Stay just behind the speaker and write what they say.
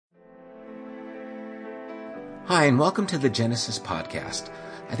Hi, and welcome to the Genesis Podcast.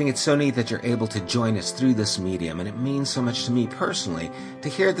 I think it's so neat that you're able to join us through this medium, and it means so much to me personally to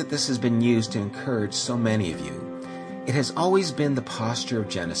hear that this has been used to encourage so many of you. It has always been the posture of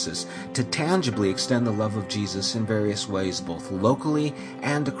Genesis to tangibly extend the love of Jesus in various ways, both locally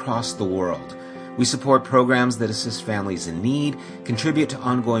and across the world. We support programs that assist families in need, contribute to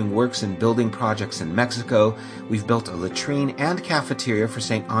ongoing works and building projects in Mexico. We've built a latrine and cafeteria for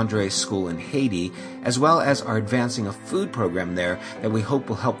St. Andre's School in Haiti, as well as are advancing a food program there that we hope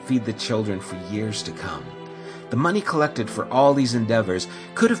will help feed the children for years to come. The money collected for all these endeavors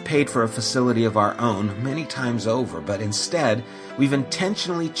could have paid for a facility of our own many times over, but instead, we've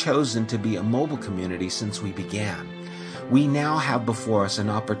intentionally chosen to be a mobile community since we began. We now have before us an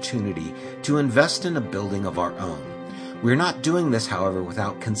opportunity to invest in a building of our own. We're not doing this, however,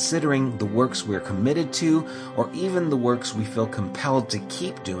 without considering the works we're committed to or even the works we feel compelled to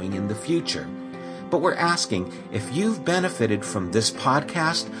keep doing in the future. But we're asking if you've benefited from this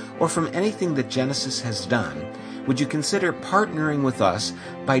podcast or from anything that Genesis has done, would you consider partnering with us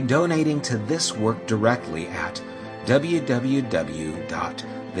by donating to this work directly at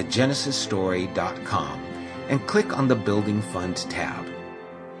www.thegenesisstory.com. and click on the Building Fund tab.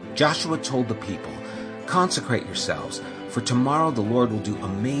 Joshua told the people, "Consecrate yourselves, for tomorrow the Lord will do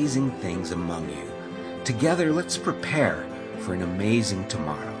amazing things among you. Together, let's prepare for an amazing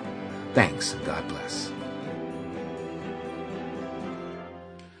tomorrow." Thanks, and God bless.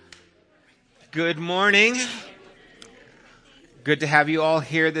 Good morning. Good to have you all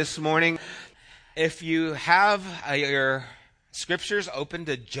here this morning. If you have your scriptures open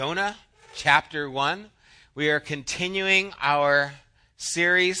to Jonah chapter 1, we are continuing our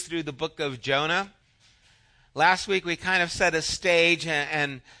series through the book of Jonah. Last week we kind of set a stage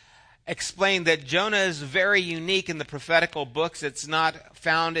and explained that Jonah is very unique in the prophetical books. It's not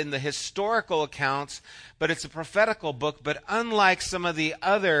found in the historical accounts, but it's a prophetical book. But unlike some of the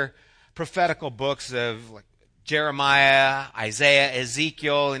other prophetical books of like Jeremiah, Isaiah,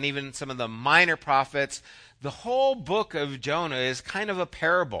 Ezekiel, and even some of the minor prophets, the whole book of Jonah is kind of a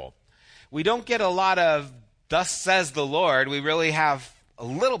parable. We don't get a lot of "thus says the Lord." We really have a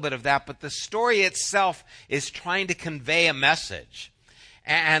little bit of that, but the story itself is trying to convey a message.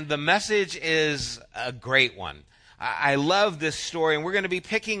 And the message is a great one. I love this story, and we're going to be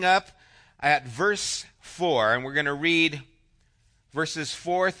picking up at verse 4, and we're going to read verses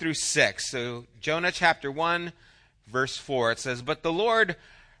 4 through 6. So Jonah chapter 1, verse 4, it says, "But the Lord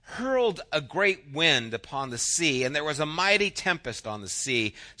hurled a great wind upon the sea, and there was a mighty tempest on the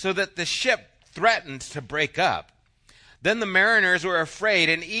sea, so that the ship threatened to break up. Then the mariners were afraid,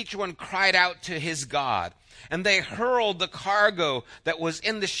 and each one cried out to his God. And they hurled the cargo that was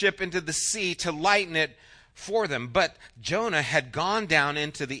in the ship into the sea to lighten it for them. But Jonah had gone down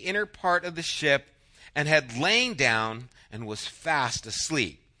into the inner part of the ship and had lain down and was fast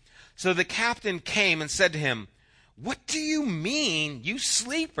asleep. So the captain came and said to him, 'What do you mean, you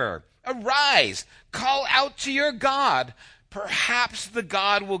sleeper? Arise, call out to your God. Perhaps the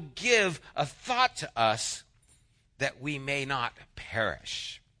God will give a thought to us that we may not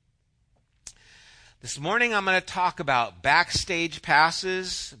perish.'" This morning I'm going to talk about backstage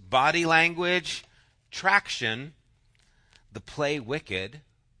passes, body language, traction, the play Wicked,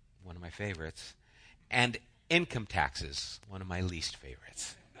 one of my favorites, and income taxes, one of my least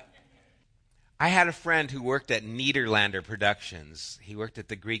favorites. I had a friend who worked at Nederlander Productions. He worked at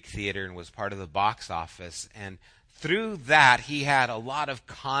the Greek Theater and was part of the box office, and through that, he had a lot of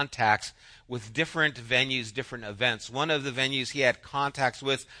contacts with different venues, different events. One of the venues he had contacts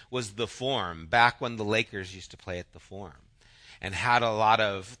with was the Forum, back when the Lakers used to play at the Forum, and had a lot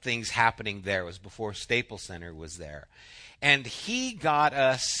of things happening there. It was before Staples Center was there. And he got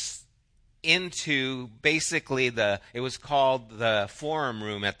us into basically it was called the Forum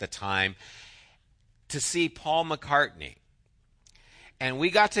Room at the time, to see Paul McCartney. And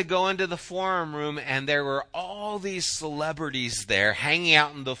we got to go into the Forum Room, and there were all these celebrities there hanging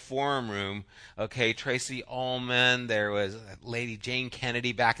out in the Forum Room. Okay, Tracy Ullman, there was Lady Jane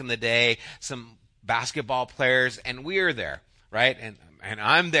Kennedy back in the day, some basketball players, and we were there, right? And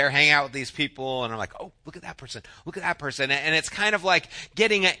I'm there hanging out with these people, and I'm like, "Oh, look at that person, look at that person." And it's kind of like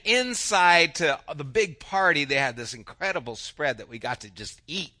getting an inside to the big party. They had this incredible spread that we got to just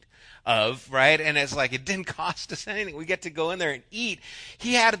eat of, right? And it's like, it didn't cost us anything. We get to go in there and eat.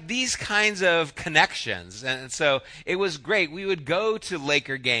 He had these kinds of connections. And so it was great. We would go to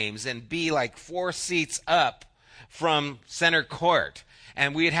Laker games and be like 4 seats up from center court.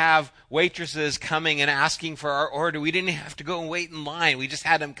 And we'd have waitresses coming and asking for our order. We didn't have to go and wait in line. We just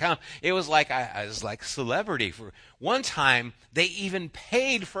had them come. It was like I was like celebrity. For one time, they even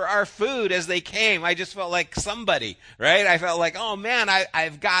paid for our food as they came. I just felt like somebody, right? I felt like, oh man,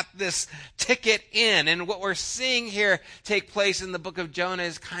 I've got this ticket in. And what we're seeing here take place in the book of Jonah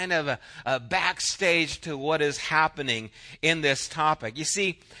is kind of a backstage to what is happening in this topic. You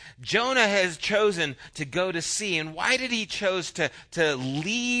see, Jonah has chosen to go to sea. And why did he choose to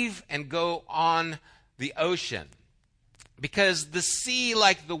leave and go on the ocean? Because the sea,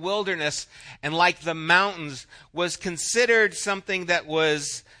 like the wilderness and like the mountains, was considered something that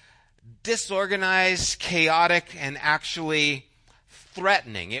was disorganized, chaotic, and actually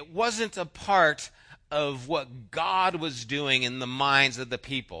threatening. It wasn't a part of what God was doing in the minds of the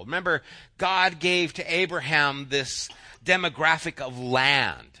people. Remember, God gave to Abraham this demographic of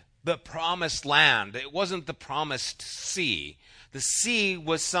land. The promised land. It wasn't the promised sea. The sea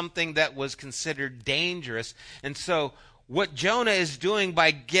was something that was considered dangerous. And so what Jonah is doing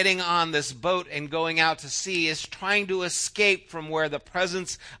by getting on this boat and going out to sea is trying to escape from where the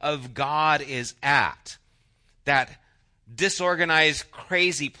presence of God is at. That disorganized,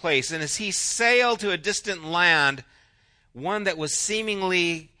 crazy place. And as he sailed to a distant land, one that was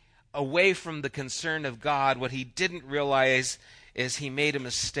seemingly away from the concern of God, what he didn't realize is he made a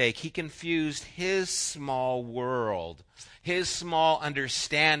mistake. He confused his small world, his small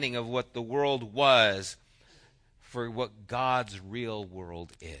understanding of what the world was, for what God's real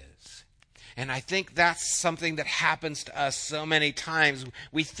world is. And I think that's something that happens to us so many times.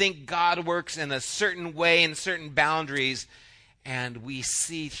 We think God works in a certain way, in certain boundaries, and we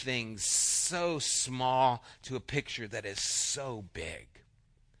see things so small to a picture that is so big.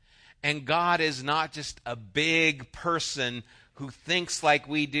 And God is not just a big person who thinks like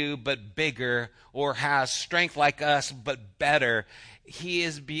we do but bigger, or has strength like us but better. He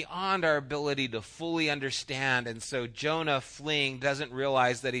is beyond our ability to fully understand. And so Jonah fleeing doesn't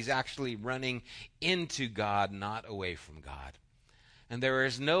realize that he's actually running into God, not away from God. And there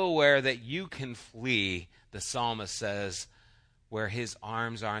is nowhere that you can flee, the psalmist says, where his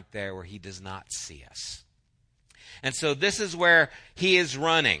arms aren't there, where he does not see us. And so this is where he is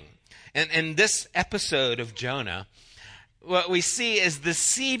running. And in this episode of Jonah, what we see is the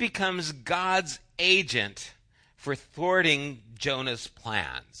sea becomes God's agent for thwarting Jonah's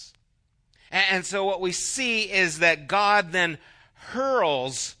plans. And so what we see is that God then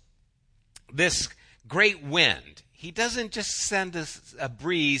hurls this great wind. He doesn't just send us a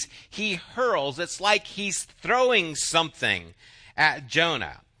breeze, he hurls. It's like he's throwing something at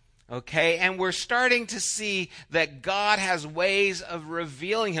Jonah. Okay, and we're starting to see that God has ways of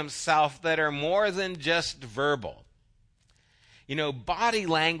revealing himself that are more than just verbal. You know, body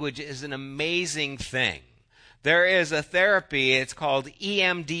language is an amazing thing. There is a therapy, it's called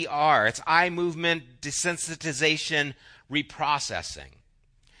EMDR. It's eye movement desensitization reprocessing.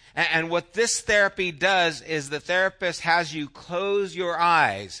 And what this therapy does is the therapist has you close your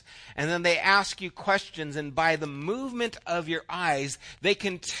eyes, and then they ask you questions, and by the movement of your eyes, they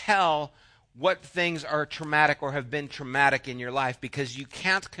can tell what things are traumatic or have been traumatic in your life, because you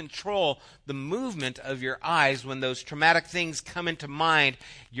can't control the movement of your eyes. When those traumatic things come into mind,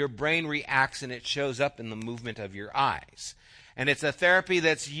 your brain reacts and it shows up in the movement of your eyes. And it's a therapy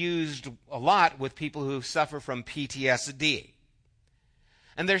that's used a lot with people who suffer from PTSD.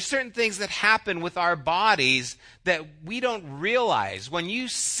 And there's certain things that happen with our bodies that we don't realize. When you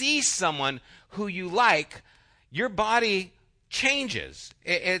see someone who you like, your body changes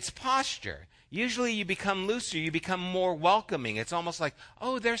its posture. Usually you become looser, you become more welcoming. It's almost like,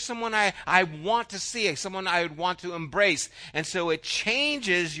 oh, there's someone I want to see, someone I would want to embrace. And so it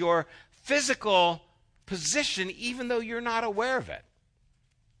changes your physical position even though you're not aware of it.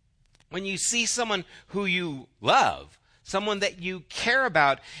 When you see someone who you love, someone that you care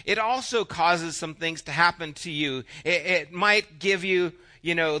about, it also causes some things to happen to you. It might give you,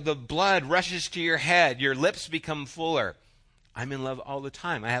 the blood rushes to your head, your lips become fuller. I'm in love all the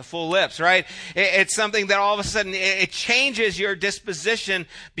time. I have full lips, right? It's something that all of a sudden it changes your disposition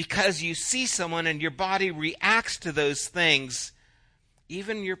because you see someone and your body reacts to those things.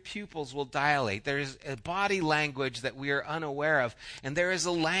 Even your pupils will dilate. There is a body language that we are unaware of. And there is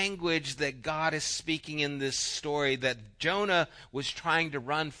a language that God is speaking in this story that Jonah was trying to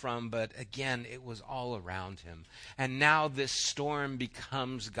run from, but again, it was all around him. And now this storm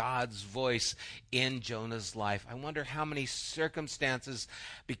becomes God's voice in Jonah's life. I wonder how many circumstances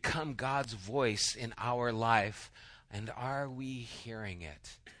become God's voice in our life. And are we hearing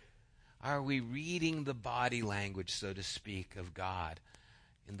it? Are we reading the body language, so to speak, of God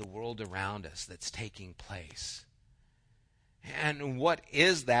in the world around us that's taking place? And what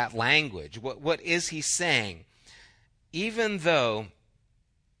is that language? What is he saying? Even though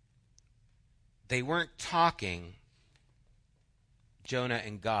they weren't talking, Jonah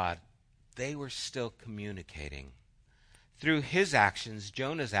and God, they were still communicating. Through his actions,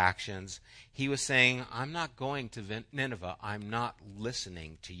 Jonah's actions, he was saying, I'm not going to Nineveh. I'm not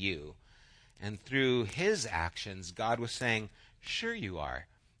listening to you. And through his actions, God was saying, sure you are.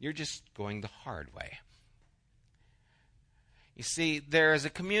 You're just going the hard way. You see, there is a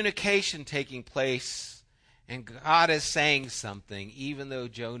communication taking place, and God is saying something, even though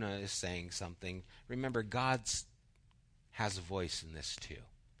Jonah is saying something. Remember, God has a voice in this too.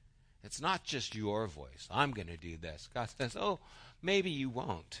 It's not just your voice. I'm going to do this. God says, oh, maybe you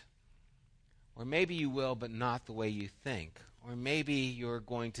won't. Or maybe you will, but not the way you think. Or maybe you're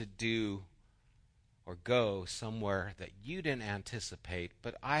going to do or go somewhere that you didn't anticipate,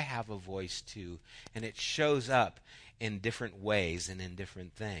 but I have a voice too, and it shows up in different ways and in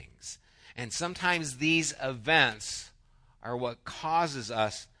different things. And sometimes these events are what causes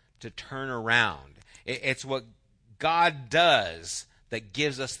us to turn around. It's what God does that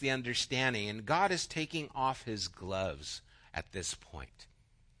gives us the understanding. And God is taking off his gloves at this point.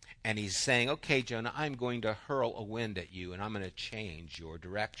 And he's saying, okay, Jonah, I'm going to hurl a wind at you, and I'm going to change your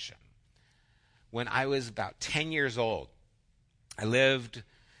direction. When I was about 10 years old, I lived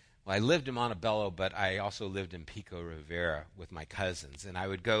in Montebello, but I also lived in Pico Rivera with my cousins. And I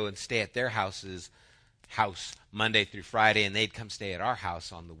would go and stay at their house Monday through Friday, and they'd come stay at our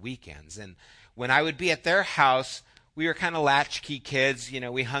house on the weekends. And when I would be at their house, we were kind of latchkey kids. You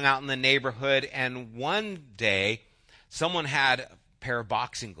know, we hung out in the neighborhood. And one day, someone had a pair of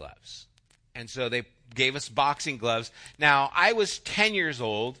boxing gloves. And so they gave us boxing gloves. Now, I was 10 years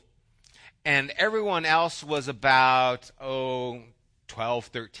old. And everyone else was about, 12,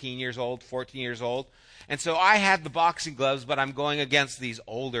 13 years old, 14 years old. And so I had the boxing gloves, but I'm going against these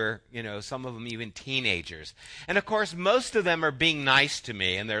older, some of them even teenagers. And of course, most of them are being nice to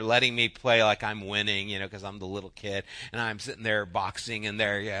me, and they're letting me play like I'm winning, because I'm the little kid. And I'm sitting there boxing, and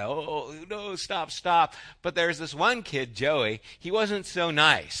they're, oh, no, stop. But there's this one kid, Joey. He wasn't so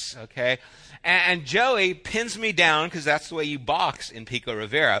nice, okay? And Joey pins me down, because that's the way you box in Pico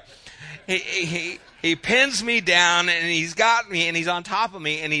Rivera. He pins me down, and he's got me, and he's on top of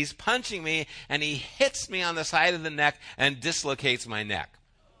me, and he's punching me, and he hits me on the side of the neck and dislocates my neck.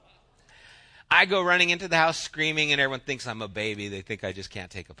 I go running into the house screaming, and everyone thinks I'm a baby. They think I just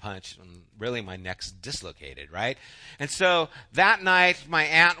can't take a punch. And really, my neck's dislocated, right? And so that night, my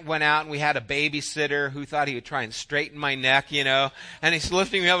aunt went out, and we had a babysitter who thought he would try and straighten my neck, and he's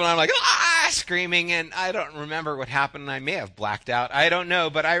lifting me up, and I'm like, screaming, and I don't remember what happened. I may have blacked out. I don't know,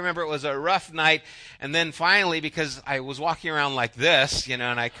 but I remember it was a rough night. And then finally, because I was walking around like this, and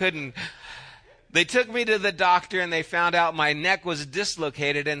I couldn't, they took me to the doctor, and they found out my neck was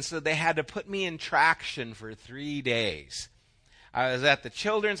dislocated, and so they had to put me in traction for 3 days. I was at the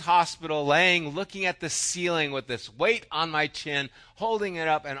children's hospital looking at the ceiling with this weight on my chin, holding it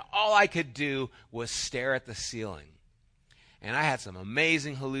up, and all I could do was stare at the ceiling. And I had some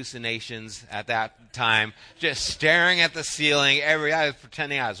amazing hallucinations at that time, just staring at the ceiling. I was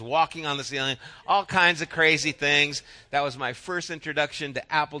pretending I was walking on the ceiling, all kinds of crazy things. That was my first introduction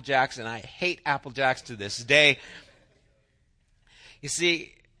to Apple Jacks, and I hate Apple Jacks to this day. You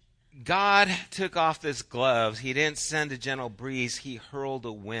see, God took off his gloves. He didn't send a gentle breeze. He hurled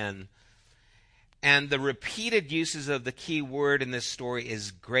a wind. And the repeated uses of the key word in this story is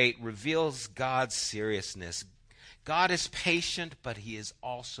great, reveals God's seriousness. God is patient, but he is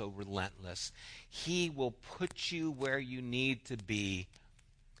also relentless. He will put you where you need to be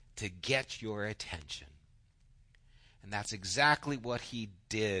to get your attention. And that's exactly what he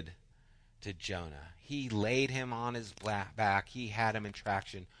did to Jonah. He laid him on his back. He had him in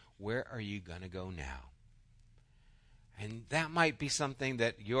traction. Where are you going to go now? And that might be something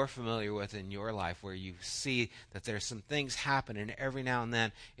that you're familiar with in your life, where you see that there's some things happen, and every now and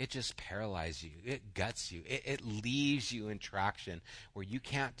then it just paralyzes you. It guts you. It leaves you in traction where you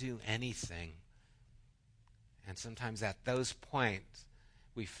can't do anything. And sometimes at those points,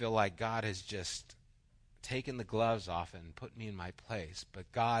 we feel like God has just taken the gloves off and put me in my place.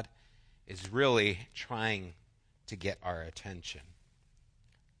 But God is really trying to get our attention.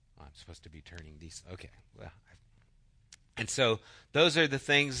 Oh, I'm supposed to be turning these. Okay, well. And so those are the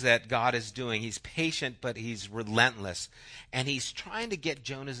things that God is doing. He's patient, but he's relentless. And he's trying to get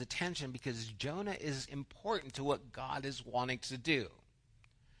Jonah's attention because Jonah is important to what God is wanting to do.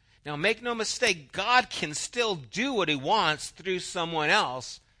 Now, make no mistake, God can still do what he wants through someone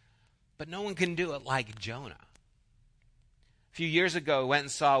else, but no one can do it like Jonah. A few years ago, I went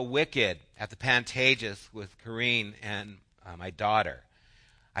and saw Wicked at the Pantages with Corrine and my daughter.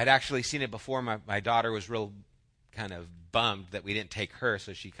 I'd actually seen it before. My daughter was real kind of bummed that we didn't take her,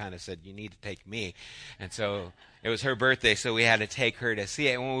 so she kind of said, you need to take me. And so it was her birthday, so we had to take her to see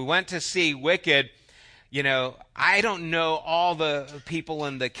it. And when we went to see Wicked, I don't know all the people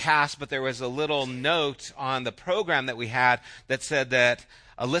in the cast, but there was a little note on the program that we had that said that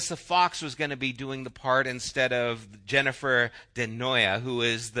Alyssa Fox was going to be doing the part instead of Jennifer DeNoia, who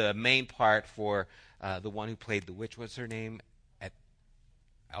is the main part for the one who played the witch. What's her name?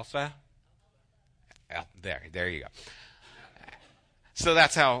 Elsa? There you go. So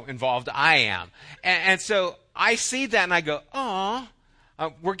that's how involved I am. And so I see that and I go, oh,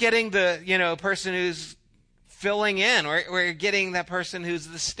 we're getting the person who's filling in. We're getting that person who's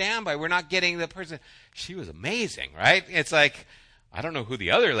the standby. We're not getting the person. She was amazing, right? It's like, I don't know who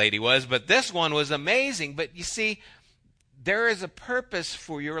the other lady was, but this one was amazing. But you see, there is a purpose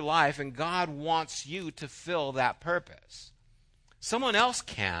for your life, and God wants you to fill that purpose. Someone else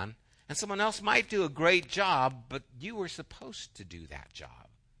can, and someone else might do a great job, but you were supposed to do that job.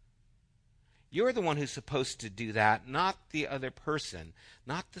 You're the one who's supposed to do that, not the other person,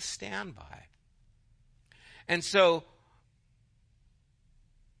 not the standby. And so,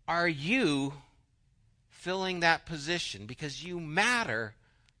 are you filling that position? Because you matter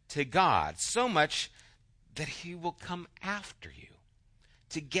to God so much that He will come after you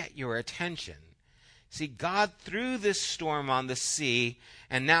to get your attention. See, God threw this storm on the sea,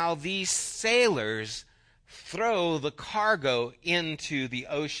 and now these sailors throw the cargo into the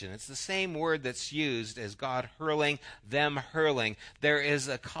ocean. It's the same word that's used as God hurling, them hurling. There is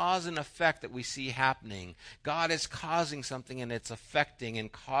a cause and effect that we see happening. God is causing something, and it's affecting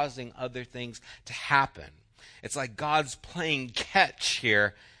and causing other things to happen. It's like God's playing catch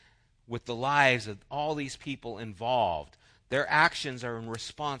here with the lives of all these people involved. Their actions are in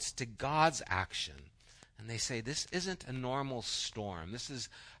response to God's action. And they say, this isn't a normal storm. This is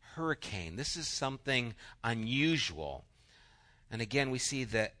hurricane. This is something unusual. And again, we see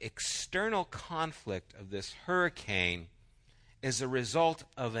the external conflict of this hurricane is a result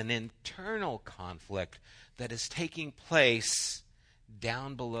of an internal conflict that is taking place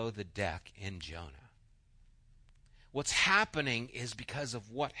down below the deck in Jonah. What's happening is because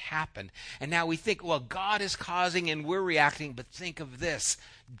of what happened. And now we think, well, God is causing and we're reacting, but think of this.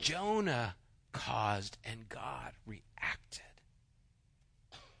 Jonah caused and God reacted.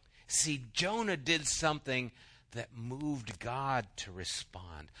 See, Jonah did something that moved God to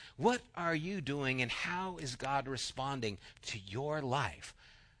respond. What are you doing and how is God responding to your life?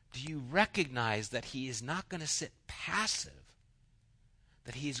 Do you recognize that He is not going to sit passive?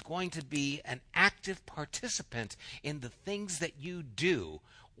 That He is going to be an active participant in the things that you do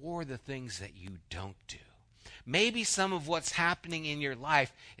or the things that you don't do. Maybe some of what's happening in your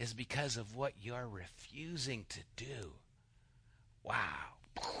life is because of what you're refusing to do. Wow.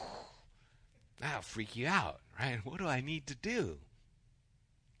 That'll freak you out, right? What do I need to do?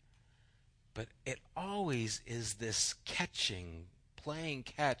 But it always is this playing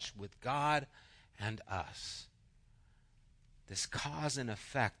catch with God and us. This cause and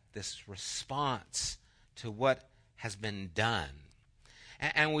effect, this response to what has been done.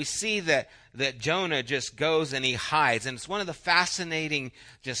 And we see that Jonah just goes and he hides. And it's one of the fascinating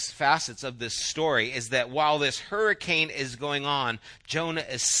just facets of this story is that while this hurricane is going on, Jonah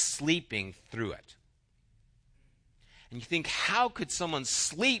is sleeping through it. And you think, how could someone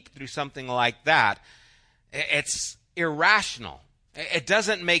sleep through something like that? It's irrational. It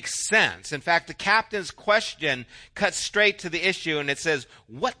doesn't make sense. In fact, the captain's question cuts straight to the issue and it says,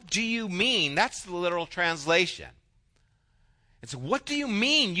 "What do you mean?" That's the literal translation. It's, what do you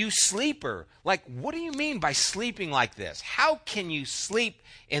mean, you sleeper? Like, what do you mean by sleeping like this? How can you sleep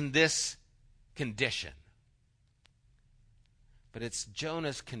in this condition? But it's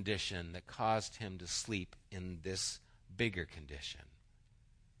Jonah's condition that caused him to sleep in this bigger condition.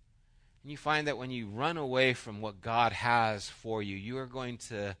 And you find that when you run away from what God has for you, you are going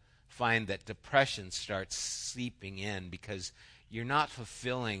to find that depression starts seeping in because you're not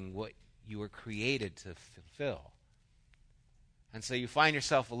fulfilling what you were created to fulfill. And so you find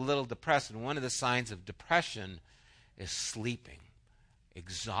yourself a little depressed, and one of the signs of depression is sleeping,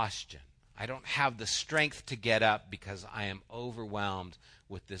 exhaustion. I don't have the strength to get up because I am overwhelmed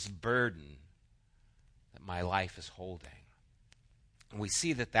with this burden that my life is holding. And we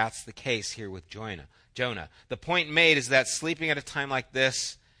see that that's the case here with Jonah. The point made is that sleeping at a time like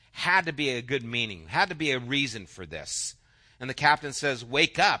this had to be a good meaning, had to be a reason for this. And the captain says,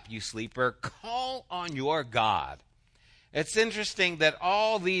 "Wake up, you sleeper, call on your God." It's interesting that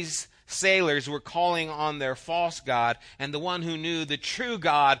all these sailors were calling on their false god, and the one who knew the true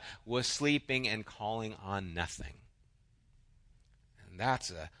God was sleeping and calling on nothing. And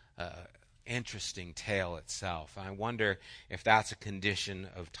that's a interesting tale itself. I wonder if that's a condition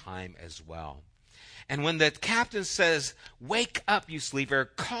of time as well. And when the captain says, "Wake up, you sleeper,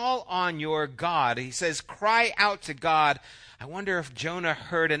 call on your God," he says, "Cry out to God." I wonder if Jonah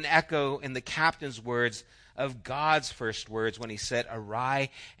heard an echo in the captain's words of God's first words when he said, "Arise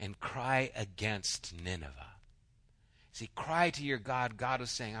and cry against Nineveh." See, cry to your God. God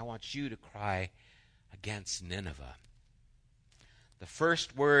is saying, I want you to cry against Nineveh. The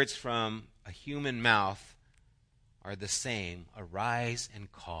first words from a human mouth are the same: arise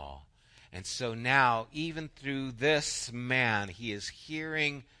and call. And so now, even through this man, he is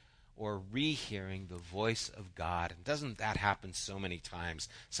hearing or rehearing the voice of God. And doesn't that happen so many times?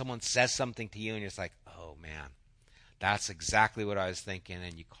 Someone says something to you and you're just like, oh man, that's exactly what I was thinking,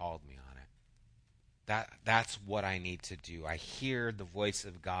 and you called me on it. That's what I need to do. I hear the voice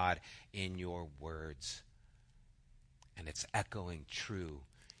of God in your words, and it's echoing true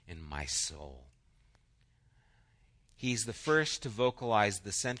in my soul. He's the first to vocalize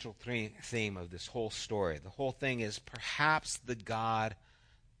the central theme of this whole story. The whole thing is, perhaps the God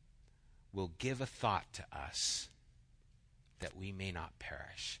will give a thought to us that we may not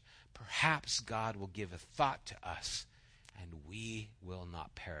perish. Perhaps God will give a thought to us and we will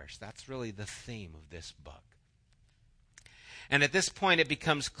not perish. That's really the theme of this book. And at this point it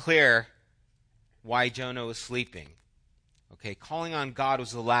becomes clear why Jonah was sleeping. Okay, calling on God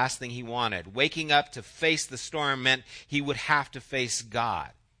was the last thing he wanted. Waking up to face the storm meant he would have to face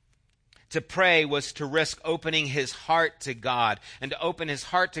God. To pray was to risk opening his heart to God. And to open his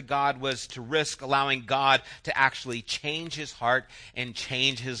heart to God was to risk allowing God to actually change his heart and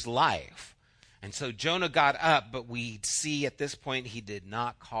change his life. And so Jonah got up, but we see at this point he did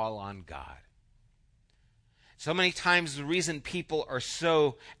not call on God. So many times the reason people are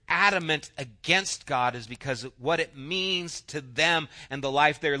so adamant against God is because of what it means to them and the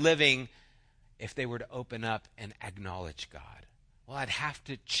life they're living if they were to open up and acknowledge God. Well, I'd have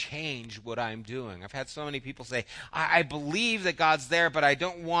to change what I'm doing. I've had so many people say, I believe that God's there, but I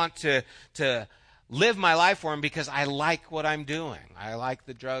don't want to live my life for him because I like what I'm doing. I like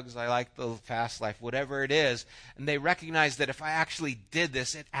the drugs, I like the fast life, whatever it is. And they recognize that if I actually did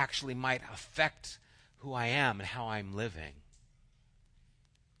this, it actually might affect who I am and how I'm living.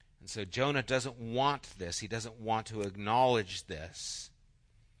 And so Jonah doesn't want this. He doesn't want to acknowledge this.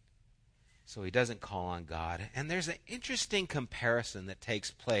 So he doesn't call on God. And there's an interesting comparison that takes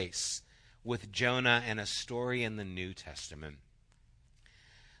place with Jonah and a story in the New Testament.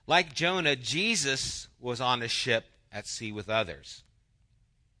 Like Jonah, Jesus was on a ship at sea with others.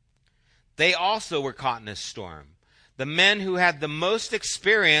 They also were caught in a storm. The men who had the most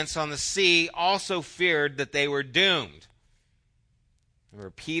experience on the sea also feared that they were doomed.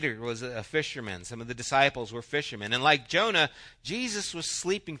 Remember, Peter was a fisherman. Some of the disciples were fishermen. And like Jonah, Jesus was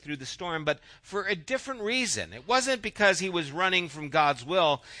sleeping through the storm, but for a different reason. It wasn't because he was running from God's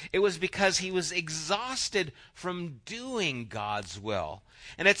will. It was because he was exhausted from doing God's will.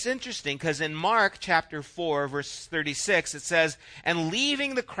 And it's interesting because in Mark chapter 4, verse 36, it says, "And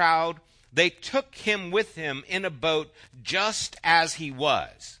leaving the crowd, they took him with him in a boat just as he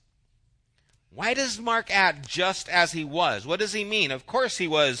was." Why does Mark add just as he was? What does he mean? Of course he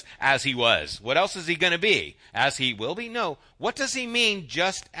was as he was. What else is he going to be? As he will be? No. What does he mean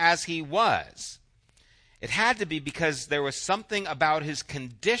just as he was? It had to be because there was something about his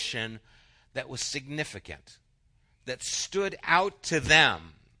condition that was significant, that stood out to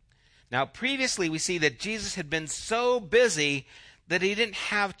them. Now, previously we see that Jesus had been so busy that he didn't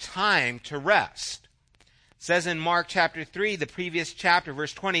have time to rest. It says in Mark chapter 3, the previous chapter,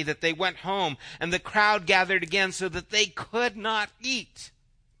 verse 20, that they went home and the crowd gathered again so that they could not eat.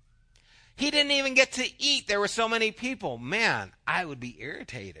 He didn't even get to eat. There were so many people. Man, I would be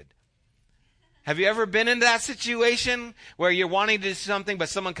irritated. Have you ever been in that situation where you're wanting to do something, but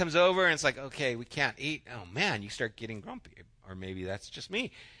someone comes over and it's like, okay, we can't eat. Oh man, you start getting grumpy. Or maybe that's just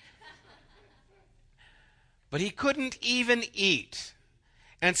me. But he couldn't even eat.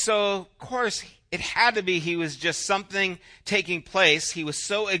 And so, of course, it had to be he was just something taking place. He was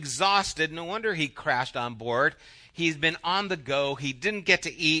so exhausted. No wonder he crashed on board. He's been on the go. He didn't get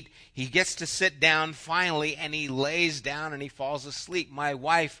to eat. He gets to sit down finally, and he lays down and he falls asleep. My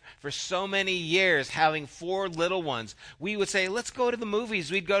wife, for so many years, having 4 little ones, we would say, let's go to the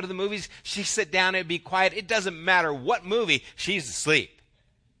movies. We'd go to the movies. She'd sit down and be quiet. It doesn't matter what movie. She's asleep.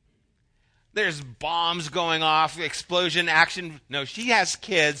 There's bombs going off, explosion, action. No, she has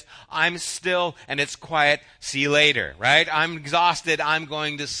kids. I'm still, and it's quiet. See you later, right? I'm exhausted. I'm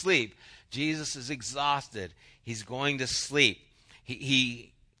going to sleep. Jesus is exhausted. He's going to sleep.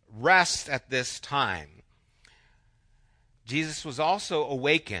 He rests at this time. Jesus was also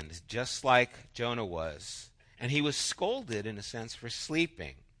awakened, just like Jonah was. And he was scolded, in a sense, for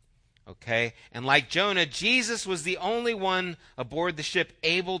sleeping. Okay? And like Jonah, Jesus was the only one aboard the ship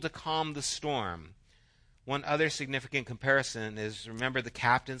able to calm the storm. One other significant comparison is, remember the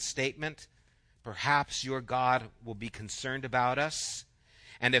captain's statement? Perhaps your God will be concerned about us.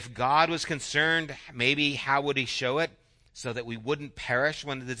 And if God was concerned, maybe how would he show it? So that we wouldn't perish.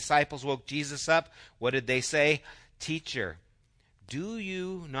 When the disciples woke Jesus up, what did they say? Teacher, do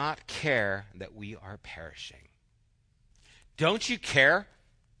you not care that we are perishing? Don't you care?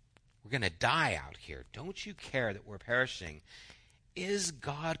 We're going to die out here. Don't you care that we're perishing? Is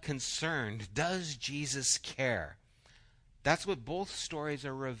God concerned? Does Jesus care? That's what both stories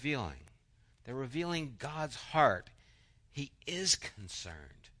are revealing. They're revealing God's heart. He is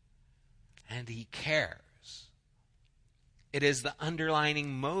concerned, and he cares. It is the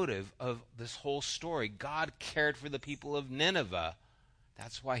underlining motive of this whole story. God cared for the people of Nineveh.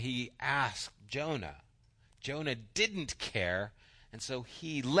 That's why he asked Jonah. Jonah didn't care, and so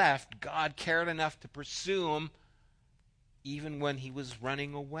he left. God cared enough to pursue him even when he was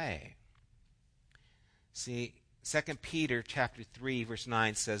running away. See, 2 Peter chapter 3, verse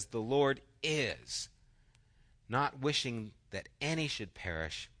 9 says, the Lord is not wishing that any should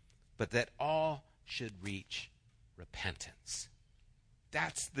perish, but that all should reach repentance.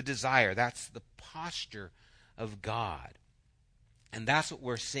 That's the desire. That's the posture of God. And that's what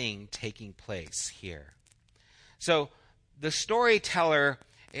we're seeing taking place here. So the storyteller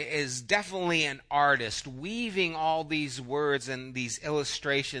is definitely an artist, weaving all these words and these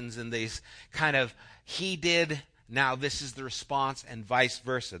illustrations and these kind of, he did, now this is the response, and vice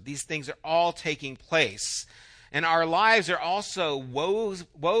versa. These things are all taking place. And our lives are also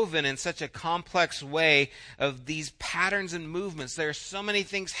woven in such a complex way of these patterns and movements. There are so many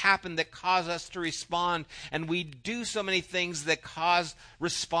things happen that cause us to respond, and we do so many things that cause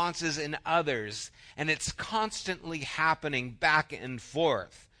responses in others. And it's constantly happening back and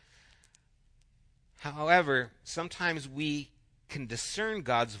forth. However, sometimes we can discern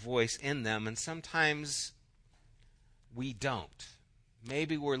God's voice in them, and sometimes we don't.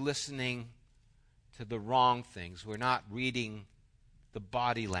 Maybe we're listening to the wrong things. We're not reading the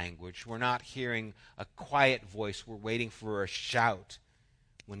body language. We're not hearing a quiet voice. We're waiting for a shout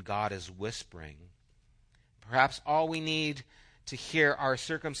when God is whispering. Perhaps all we need to hear our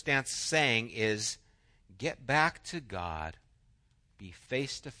circumstance saying is, get back to God, be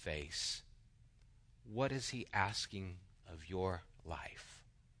face to face. What is he asking of your life?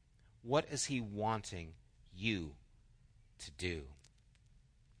 What is he wanting you to do?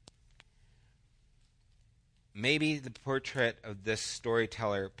 Maybe the portrait of this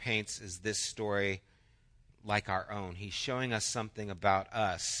storyteller paints is this story like our own. He's showing us something about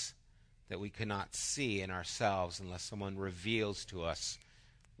us that we cannot see in ourselves unless someone reveals to us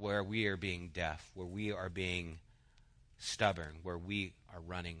where we are being deaf, where we are being stubborn, where we are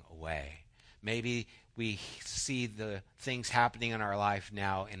running away. Maybe we see the things happening in our life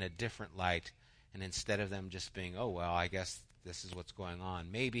now in a different light, and instead of them just being, oh, well, I guess this is what's going on,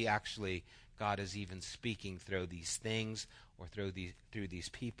 maybe actually God is even speaking through these things or through these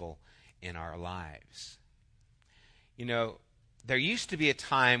people in our lives. You know, there used to be a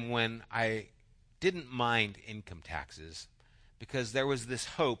time when I didn't mind income taxes because there was this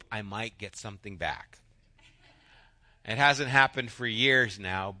hope I might get something back. It hasn't happened for years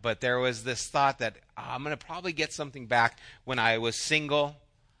now, but there was this thought that I'm going to probably get something back when I was single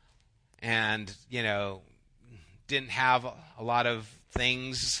and, didn't have a lot of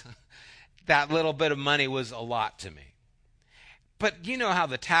things. That little bit of money was a lot to me. But you know how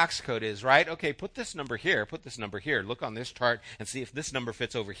the tax code is, right? Okay, put this number here, put this number here. Look on this chart and see if this number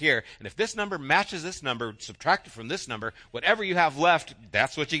fits over here. And if this number matches this number, subtract it from this number, whatever you have left,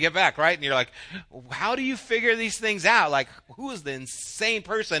 that's what you get back, right? And you're like, how do you figure these things out? Like, who is the insane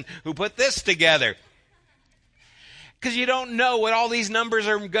person who put this together? Because you don't know what all these numbers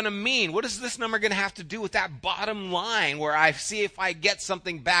are going to mean. What is this number going to have to do with that bottom line where I see if I get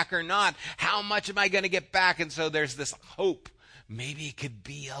something back or not? How much am I going to get back? And so there's this hope. Maybe it could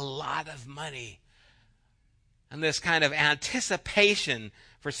be a lot of money. And this kind of anticipation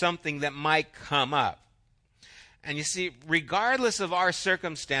for something that might come up. And you see, regardless of our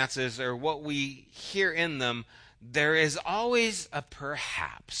circumstances or what we hear in them, there is always a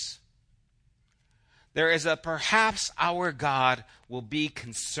perhaps. There is a perhaps our God will be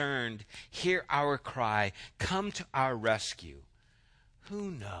concerned, hear our cry, come to our rescue.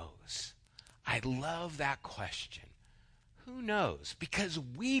 Who knows? I love that question. Who knows? Because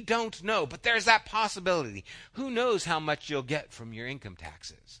we don't know, but there's that possibility. Who knows how much you'll get from your income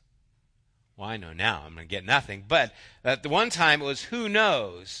taxes? Well, I know now I'm going to get nothing. But at the one time it was, who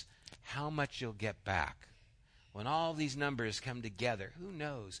knows how much you'll get back. When all these numbers come together, who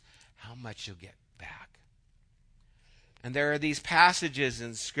knows how much you'll get back. And there are these passages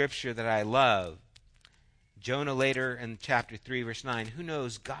in Scripture that I love. Jonah later in chapter 3, verse 9, who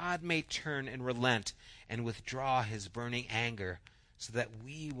knows, God may turn and relent and withdraw his burning anger so that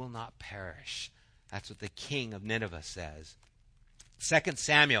we will not perish. That's what the king of Nineveh says. 2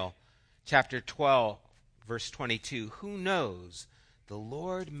 Samuel chapter 12, verse 22, who knows, the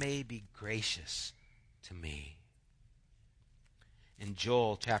Lord may be gracious to me. In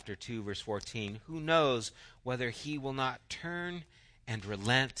Joel chapter 2, verse 14, who knows whether he will not turn and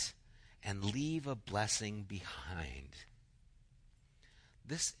relent and leave a blessing behind.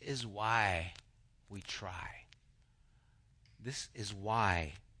 This is why we try. This is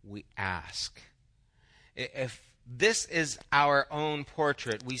why we ask. If this is our own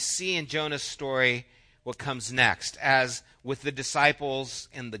portrait, we see in Jonah's story what comes next. As with the disciples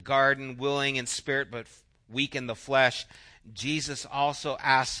in the garden, willing in spirit but weak in the flesh, Jesus also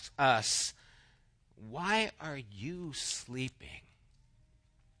asks us, why are you sleeping?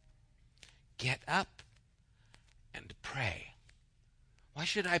 Get up and pray. Why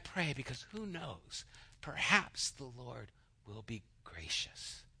should I pray? Because who knows? Perhaps the Lord will be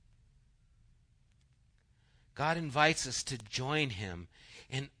gracious. God invites us to join him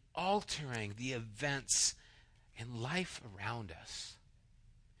in altering the events in life around us.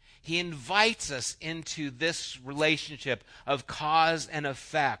 He invites us into this relationship of cause and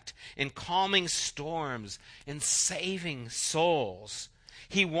effect, in calming storms, in saving souls.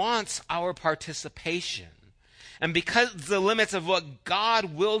 He wants our participation. And because the limits of what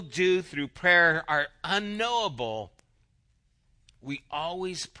God will do through prayer are unknowable, we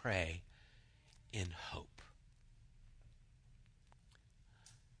always pray in hope.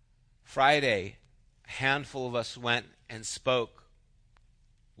 Friday, a handful of us went and spoke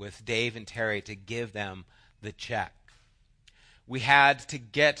with Dave and Terry to give them the check. We had to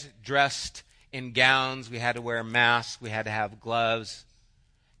get dressed in gowns. We had to wear masks. We had to have gloves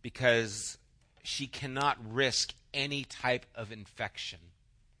because she cannot risk any type of infection.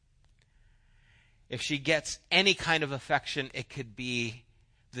 If she gets any kind of infection, it could be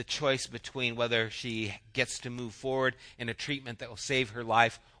the choice between whether she gets to move forward in a treatment that will save her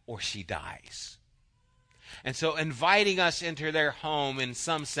life or she dies. And so inviting us into their home in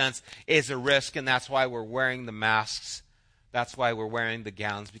some sense is a risk, and that's why we're wearing the masks. That's why we're wearing the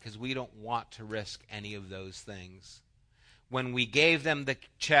gowns, because we don't want to risk any of those things. When we gave them the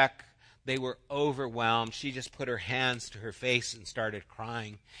check, they were overwhelmed. She just put her hands to her face and started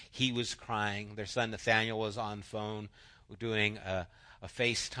crying. He was crying. Their son Nathaniel was on phone doing a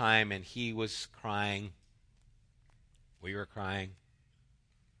FaceTime, and he was crying. We were crying.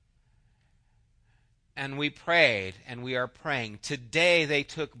 And we prayed, and we are praying. Today they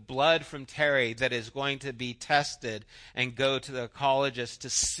took blood from Terry that is going to be tested and go to the oncologist to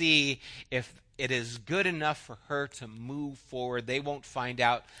see if it is good enough for her to move forward. They won't find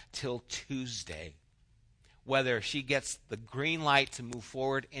out till Tuesday whether she gets the green light to move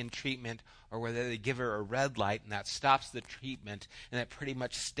forward in treatment or whether they give her a red light and that stops the treatment and that pretty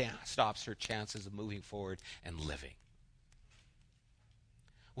much stops her chances of moving forward and living.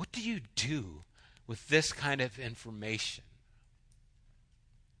 What do you do with this kind of information?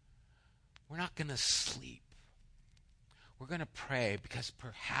 We're not going to sleep. We're going to pray because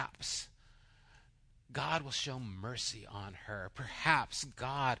perhaps God will show mercy on her. Perhaps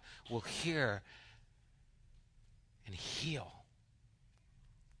God will hear and heal.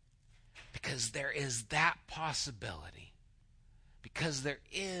 Because there is that possibility. Because there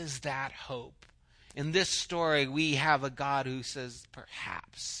is that hope. In this story, we have a God who says,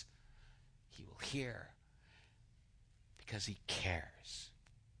 perhaps he will hear because he cares.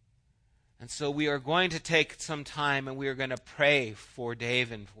 And so we are going to take some time and we are going to pray for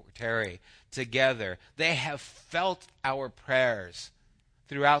Dave and for Terry together. They have felt our prayers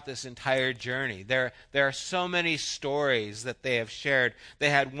throughout this entire journey. There are so many stories that they have shared. They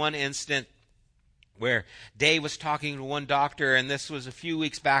had one instant where Dave was talking to one doctor, and this was a few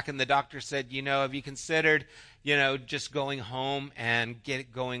weeks back, and the doctor said, have you considered, just going home and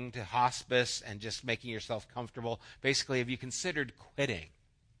going to hospice and just making yourself comfortable? Basically, have you considered quitting?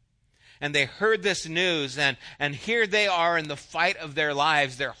 And they heard this news, and here they are in the fight of their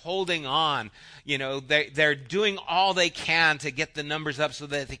lives. They're holding on. They're doing all they can to get the numbers up so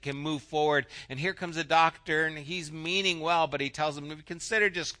that they can move forward. And here comes a doctor, and he's meaning well, but he tells them, have you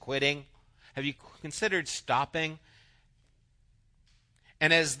considered just quitting? Have you considered stopping?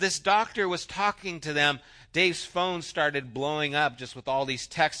 And as this doctor was talking to them, Dave's phone started blowing up just with all these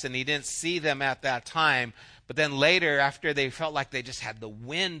texts, and he didn't see them at that time. But then later, after they felt like they just had the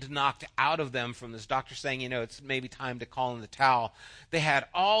wind knocked out of them from this doctor saying, it's maybe time to call in the towel, they had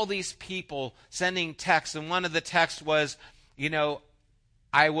all these people sending texts. And one of the texts was,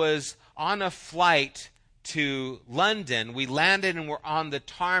 I was on a flight to London. We landed and were on the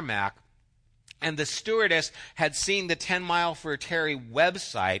tarmac. And the stewardess had seen the 10 Mile for Terry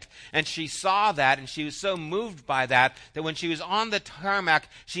website, and she saw that, and she was so moved by that when she was on the tarmac,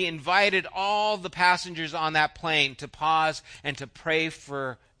 she invited all the passengers on that plane to pause and to pray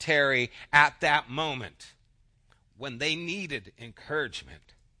for Terry at that moment when they needed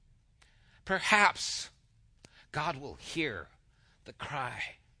encouragement. Perhaps God will hear the cry.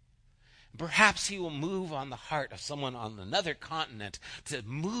 Perhaps he will move on the heart of someone on another continent to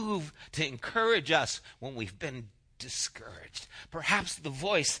move, to encourage us when we've been discouraged. Perhaps the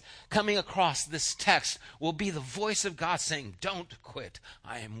voice coming across this text will be the voice of God saying, don't quit,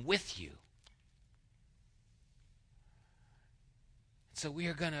 I am with you. So we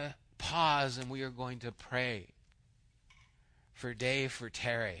are going to pause and we are going to pray for Dave, for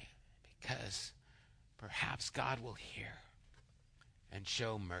Terry, because perhaps God will hear and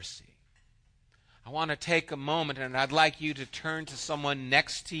show mercy. I want to take a moment, and I'd like you to turn to someone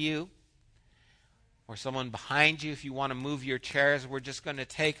next to you or someone behind you if you want to move your chairs. We're just going to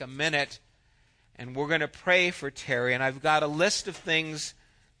take a minute, and we're going to pray for Terry. And I've got a list of things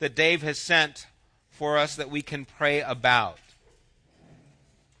that Dave has sent for us that we can pray about.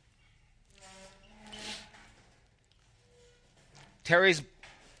 Terry's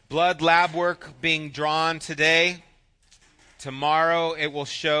blood lab work being drawn today. Tomorrow it will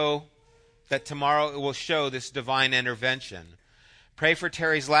show this divine intervention. Pray for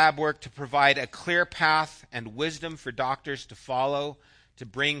Terry's lab work to provide a clear path and wisdom for doctors to follow to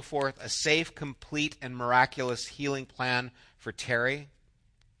bring forth a safe, complete, and miraculous healing plan for Terry.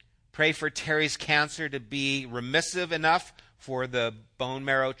 Pray for Terry's cancer to be remissive enough for the bone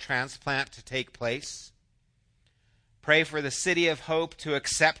marrow transplant to take place. Pray for the City of Hope to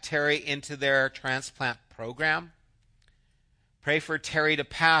accept Terry into their transplant program. Pray for Terry to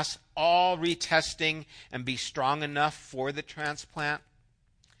pass all retesting and be strong enough for the transplant.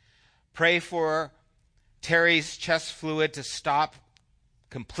 Pray for Terry's chest fluid to stop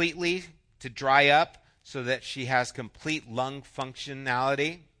completely, to dry up, so that she has complete lung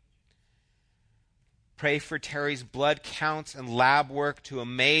functionality. Pray for Terry's blood counts and lab work to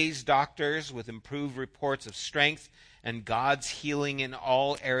amaze doctors with improved reports of strength and God's healing in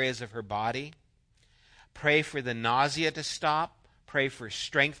all areas of her body. Pray for the nausea to stop. Pray for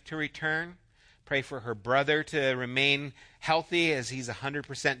strength to return. Pray for her brother to remain healthy as he's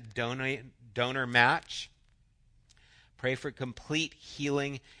 100% donor match. Pray for complete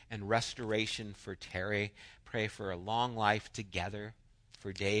healing and restoration for Terry. Pray for a long life together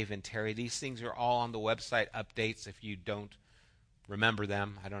for Dave and Terry. These things are all on the website updates. If you don't remember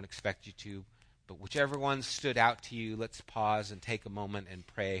them, I don't expect you to. But whichever one stood out to you, let's pause and take a moment and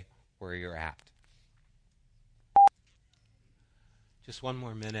pray where you're at. Just one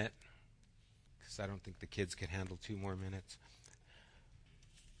more minute, because I don't think the kids can handle 2 more minutes.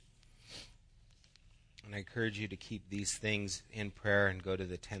 And I encourage you to keep these things in prayer and go to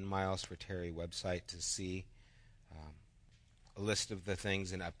the 10 Miles for Terry website to see a list of the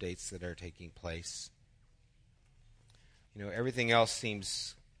things and updates that are taking place. Everything else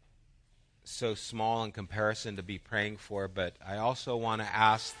seems so small in comparison to be praying for, but I also want to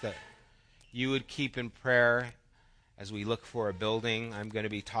ask that you would keep in prayer as we look for a building. I'm going to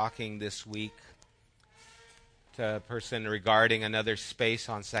be talking this week to a person regarding another space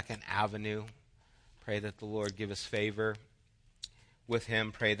on 2nd Avenue. Pray that the Lord give us favor with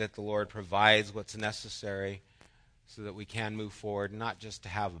him. Pray that the Lord provides what's necessary so that we can move forward, not just to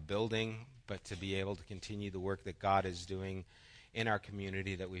have a building, but to be able to continue the work that God is doing in our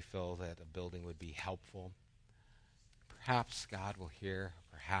community, that we feel that a building would be helpful. Perhaps God will hear.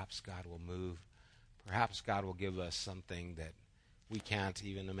 Perhaps God will move. Perhaps God will give us something that we can't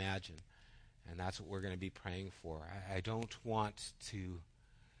even imagine. And that's what we're going to be praying for. I don't want to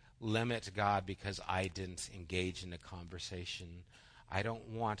limit God because I didn't engage in a conversation. I don't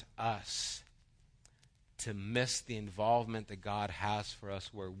want us to miss the involvement that God has for us,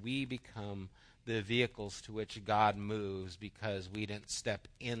 where we become the vehicles to which God moves because we didn't step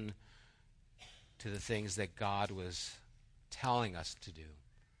in to the things that God was telling us to do,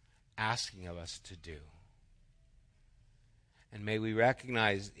 asking of us to do. And may we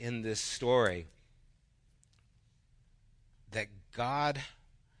recognize in this story that God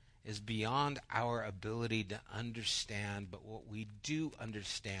is beyond our ability to understand, but what we do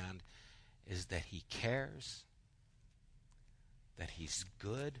understand is that he cares, that he's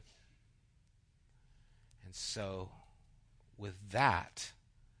good. And so, with that,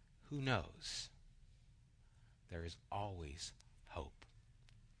 who knows? There is always hope.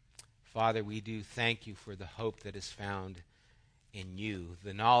 Father, we do thank you for the hope that is found in you,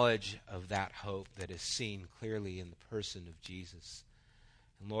 the knowledge of that hope that is seen clearly in the person of Jesus.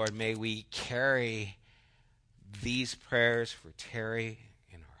 And Lord, may we carry these prayers for Terry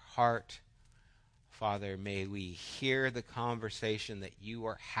in her heart. Father, may we hear the conversation that you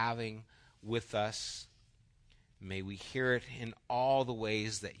are having with us. May we hear it in all the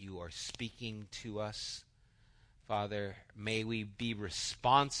ways that you are speaking to us. Father, may we be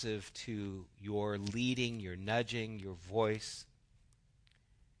responsive to your leading, your nudging, your voice.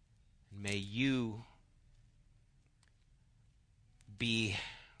 May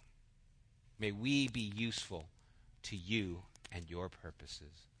we be useful to you and your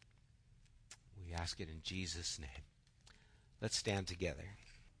purposes. We ask it in Jesus' name. Let's stand together.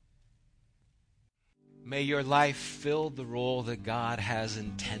 May your life fill the role that God has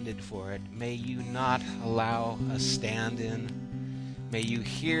intended for it. May you not allow a stand-in. May you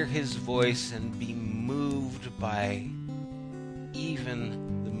hear his voice and be moved by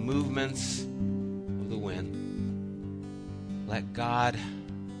even the movements of the wind. Let God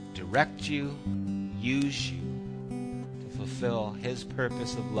direct you, use you to fulfill his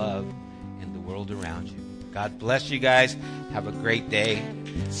purpose of love in the world around you. God bless you guys. Have a great day.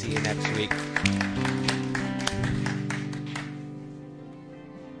 See you next week.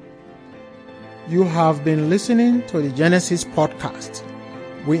 You have been listening to the Genesis podcast.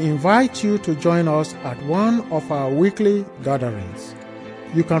 We invite you to join us at one of our weekly gatherings.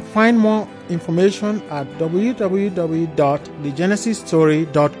 You can find more information at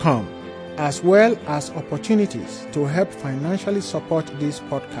www.thegenesisstory.com, as well as opportunities to help financially support this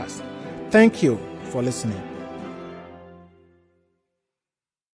podcast. Thank you for listening.